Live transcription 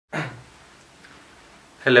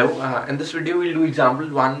Hello, in this video we'll do example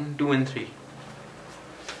 1, 2 and 3.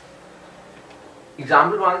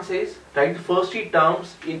 Example 1 says, write the first three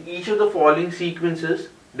terms in each of the following sequences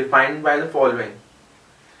defined by the following.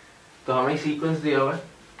 तो हमें sequence दिया हुआ है.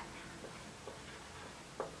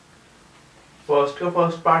 First का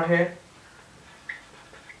first part है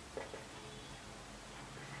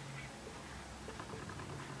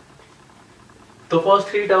तो first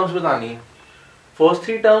three terms बतानी है. फर्स्ट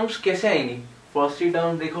थ्री टर्म्स कैसे आएंगी? फर्स्ट थ्री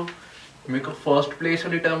टर्म देखो, मेरे को फर्स्ट प्लेस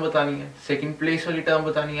वाली टर्म बतानी है, सेकंड प्लेस वाली टर्म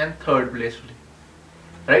बतानी है एंड थर्ड प्लेस वाली,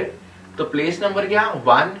 राइट? तो प्लेस नंबर क्या?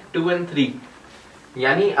 1, 2 एंड 3.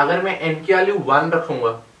 यानी अगर मैं n की वैल्यू 1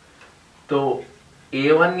 रखूंगा तो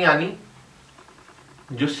a1 यानी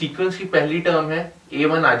जो सीक्वेंस की पहली टर्म है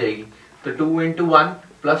a1 आ जाएगी. तो 2 इंटू 1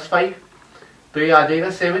 प्लस 5 तो ये आ जाएगा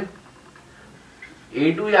 7.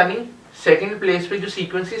 a2 यानी सेकंड प्लेस पे जो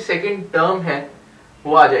सीक्वेंस की सेकंड टर्म है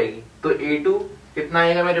वो आ जाएगी. तो a2 कितना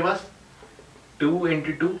आएगा मेरे पास? 2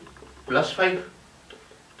 इंटू 2 प्लस 5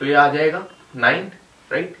 तो ये आ जाएगा 9,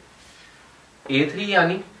 राइट? a3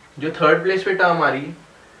 यानी जो थर्ड प्लेस पे टर्म आ रही है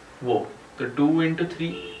वो, तो 2 इंटू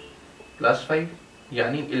 3 प्लस 5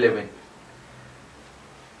 यानी 11.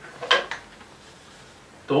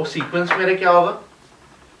 तो सीक्वेंस मेरे क्या होगा?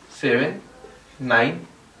 7, 9,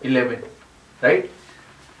 11, राइट?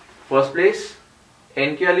 फर्स्ट प्लेस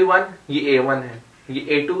n की वैल्यू 1, ये a1 है, ये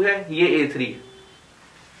a2 है, ये a3 है.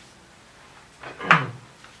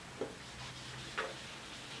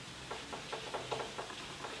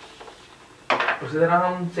 उसी तरह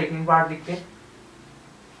हम सेकंड पार्ट लिखते हैं.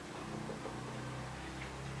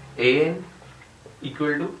 an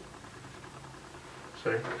equal to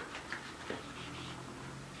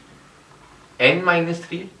n minus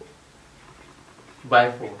 3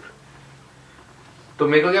 bye 4. तो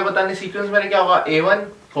मेरे को क्या बताने? सीक्वेंस मेरे क्या होगा? a1,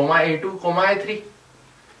 a2, a3,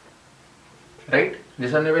 right?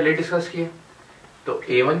 जैसा हमने पहले डिस्कस किया. तो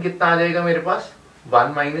a1 कितना आ जाएगा मेरे पास?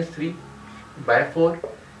 1 माइनस 3 बाय 4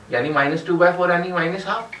 यानी माइनस 2 बाय 4 यानी माइनस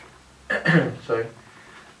हाफ. सॉरी,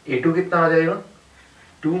 a2 कितना आ जाएगा?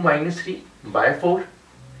 2 minus 3 bye 4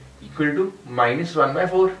 equal to minus 1 bye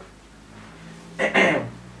 4.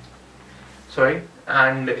 Sorry,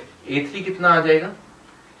 and a3 कितना आ जाएगा?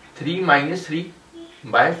 3 माइनस 3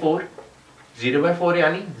 बाय 4, 0 बाय 4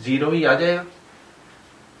 यानी 0 ही आ जाएगा.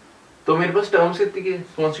 तो मेरे पास टर्म्स कितनी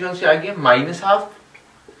कौन सी आ गई? Minus half,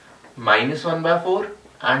 minus 1 bye 4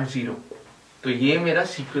 and 0. तो ये मेरा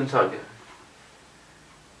सीक्वेंस आ गया.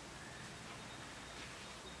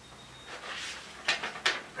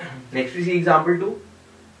 Next is example 2.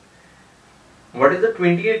 What is the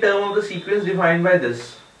 20th term of the sequence defined by this?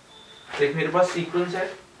 देख, मेरे पास सीक्वेंस है,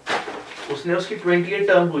 उसने उसकी 20th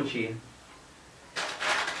टर्म पूछी है.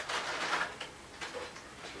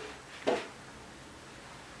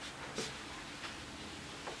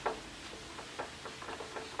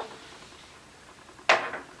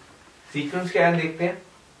 सीक्वेंस क्या है देखते हैं.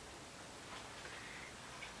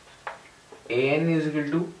 an is equal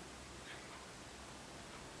to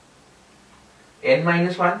n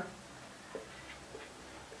minus 1,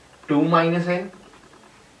 2 minus n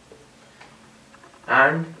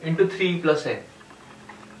and into 3 plus n.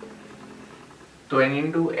 तो n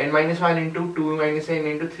into n minus 1 into 2 minus n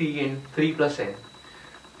into 3 plus n.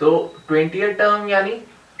 तो 20th टर्म यानी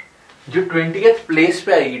जो 20th प्लेस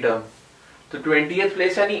पे आएगी टर्म. तो 20th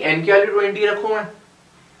प्लेस यानी n की वैल्यू 20 रखूं मैं,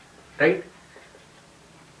 राइट?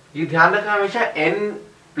 ये ध्यान रखना, हमेशा n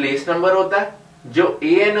प्लेस नंबर होता है, जो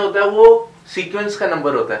an होता है वो सीक्वेंस का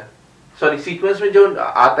नंबर होता है. सॉरी, सीक्वेंस में जो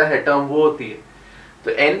आता है टर्म वो होती है.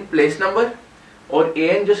 तो n प्लेस नंबर और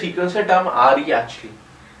an जो सीक्वेंस में टर्म आ रही है एक्चुअली.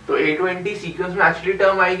 तो a20 सीक्वेंस में एक्चुअली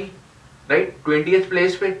टर्म आएगी, राइट? 20th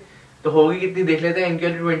प्लेस पे. तो होगी कितनी देख लेते हैं. n की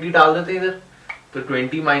वैल्यू 20 डाल देते हैं इधर. तो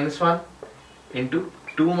 20 minus 1 into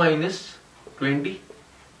 2 minus 20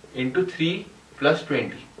 into 3 plus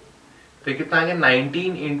 20. तो कितना आ गया?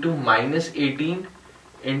 19 इंटू माइनस 18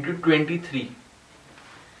 इंटू 23.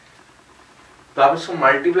 तो आप इसको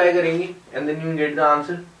मल्टीप्लाई करेंगे and then you get the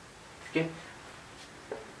answer. ठीक है,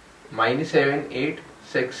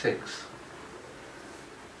 -7866.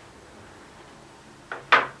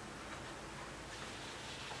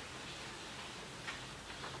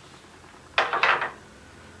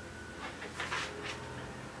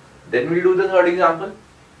 Then we'll do the third example.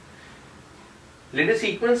 Let a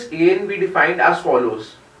sequence an be defined as follows.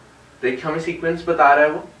 देखिए हमें सीक्वेंस बता रहा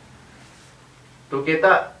है वो. तो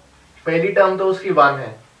कहता पहली टर्म तो उसकी 1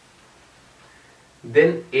 है.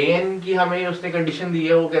 देन an की हमें उसने कंडीशन दी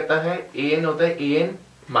है, वो कहता है an होता है an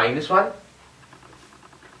minus 1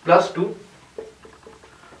 plus 2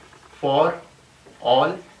 for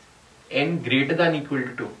all n greater than equal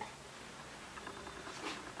to 2.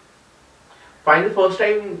 Find the first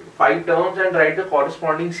time 5 terms and right the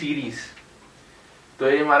corresponding series. तो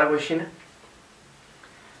ये हमारा क्वेश्चन है।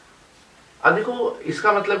 अब देखो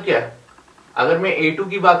इसका मतलब क्या है, अगर मैं a2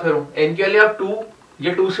 की बात करूं, n के लिए आप 2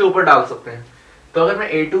 या 2 से ऊपर डाल सकते हैं। तो अगर मैं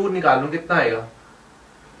a2 निकालूं कितना आएगा,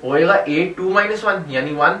 वो आएगा a2 माइनस 1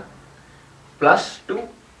 यानी 1 प्लस 2।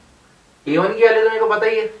 a1 की वैल्यू तो मेरे को पता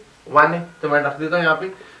ही है 1 है, तो मैं रख देता हूं यहाँ पे,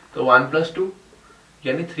 तो 1 प्लस 2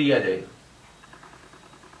 यानी 3 आ जाएगा।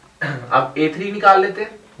 अब a3 निकाल लेते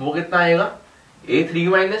हैं, वो कितना आएगा, a3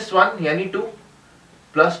 माइनस 1 यानी 2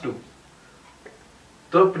 प्लस 2।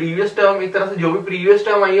 तो प्रीवियस टर्म, एक तरह से जो भी प्रीवियस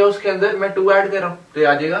टर्म आई है उसके अंदर मैं 2 ऐड कर रहा हूं, तो ये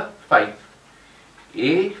आ जाएगा 5।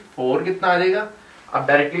 a4 कितना आ जाएगा, आप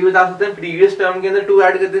डायरेक्टली बता सकते हैं प्रीवियस टर्म के अंदर 2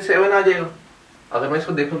 ऐड करते 7 आ जाएगा। अगर मैं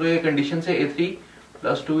इसको देखूं तो ये कंडीशन से a3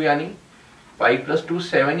 प्लस 2 यानी 5 प्लस 2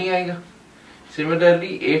 7 ही आएगा।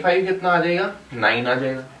 सिमिलरली a5 कितना आ जाएगा, 9 आ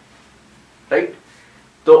जाएगा, राइट।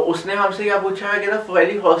 तो उसने हमसे क्या पूछा है, कहना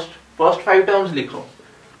पहली फर्स्ट 5 टर्म्स लिखो।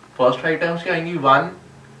 फर्स्ट 5 टर्म्स क्या आएंगी, 1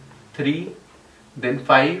 3 then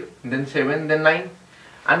 5 then 7 then 9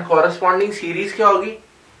 and corresponding series क्या होगी,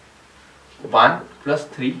 1 प्लस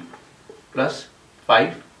 3 प्लस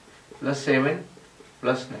 5 प्लस 7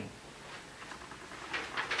 प्लस 9।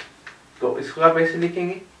 तो इसको आप ऐसे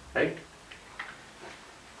लिखेंगे, राइट।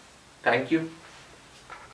 Thank you.